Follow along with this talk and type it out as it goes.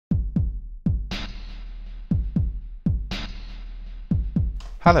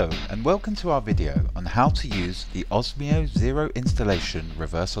Hello and welcome to our video on how to use the Osmio Zero Installation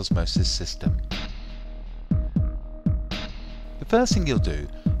Reverse Osmosis System. The first thing you'll do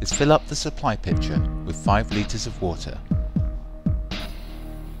is fill up the supply pitcher with 5 litres of water.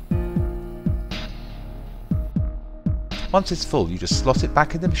 Once it's full, you just slot it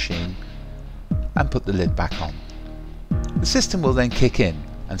back in the machine and put the lid back on. The system will then kick in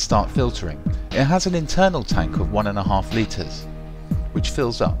and start filtering. It has an internal tank of 1.5 litres, which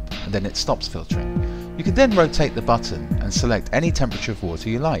fills up and then it stops filtering. You can then rotate the button and select any temperature of water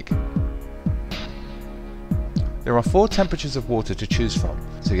you like. There are 4 temperatures of water to choose from,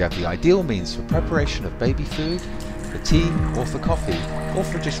 so you have the ideal means for preparation of baby food, for tea or for coffee, or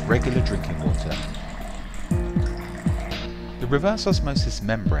for just regular drinking water. The reverse osmosis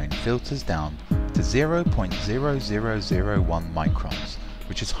membrane filters down to 0.0001 microns,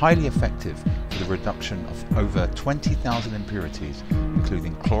 which is highly effective for the reduction of over 20,000 impurities,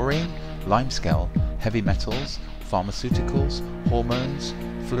 including chlorine, limescale, heavy metals, pharmaceuticals, hormones,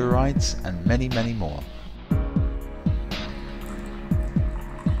 fluorides, and many, many more.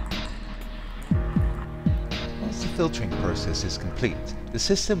 Once the filtering process is complete, the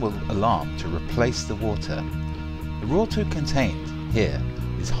system will alarm to replace the water. The water contained here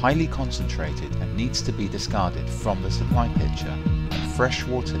is highly concentrated and needs to be discarded from the supply pitcher, and fresh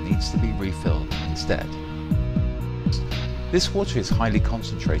water needs to be refilled instead. This water is highly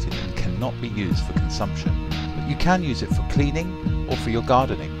concentrated and cannot be used for consumption, but you can use it for cleaning or for your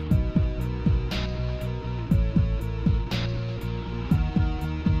gardening.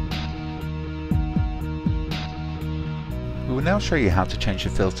 We will now show you how to change the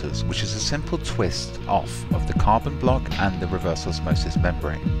filters, which is a simple twist off of the carbon block and the reverse osmosis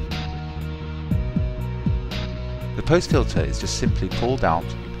membrane. The post filter is just simply pulled out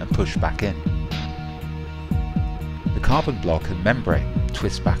and pushed back in. The carbon block and membrane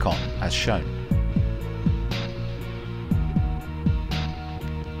twist back on as shown.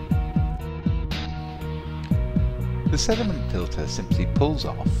 The sediment filter simply pulls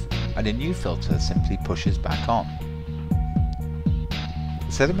off and a new filter simply pushes back on.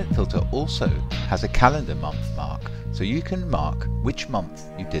 The sediment filter also has a calendar month mark, so you can mark which month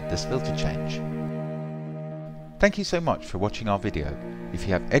you did this filter change. Thank you so much for watching our video. If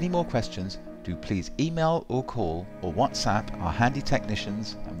you have any more questions, do please email or call or WhatsApp our handy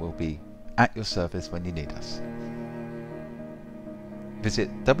technicians and we'll be at your service when you need us. Visit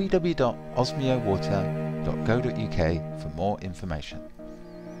www.osmiowater.co.uk for more information.